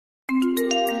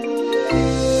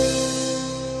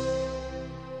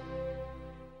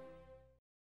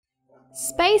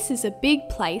Space is a big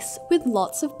place with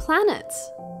lots of planets.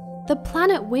 The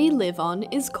planet we live on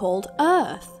is called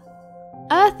Earth.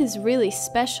 Earth is really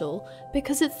special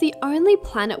because it's the only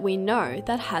planet we know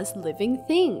that has living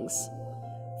things.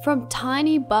 From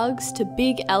tiny bugs to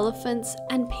big elephants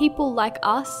and people like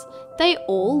us, they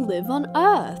all live on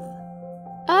Earth.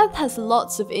 Earth has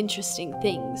lots of interesting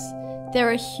things. There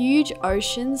are huge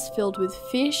oceans filled with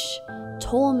fish,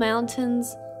 tall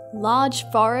mountains, large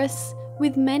forests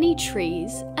with many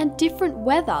trees, and different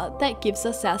weather that gives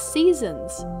us our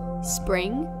seasons: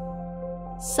 spring,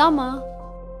 summer,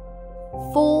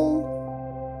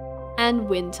 fall, and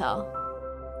winter.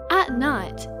 At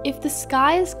night, if the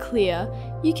sky is clear,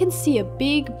 you can see a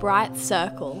big bright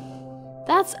circle.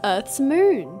 That's Earth's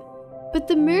moon. But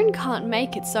the moon can't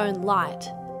make its own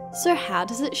light, so how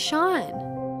does it shine?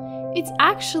 It's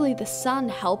actually the sun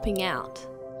helping out.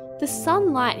 The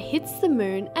sunlight hits the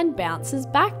moon and bounces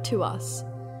back to us.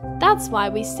 That's why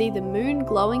we see the moon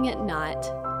glowing at night.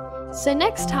 So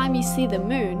next time you see the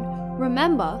moon,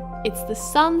 remember, it's the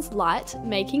sun's light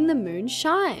making the moon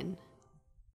shine.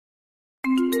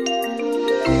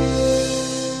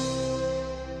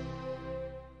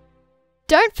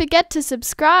 Don't forget to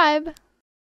subscribe!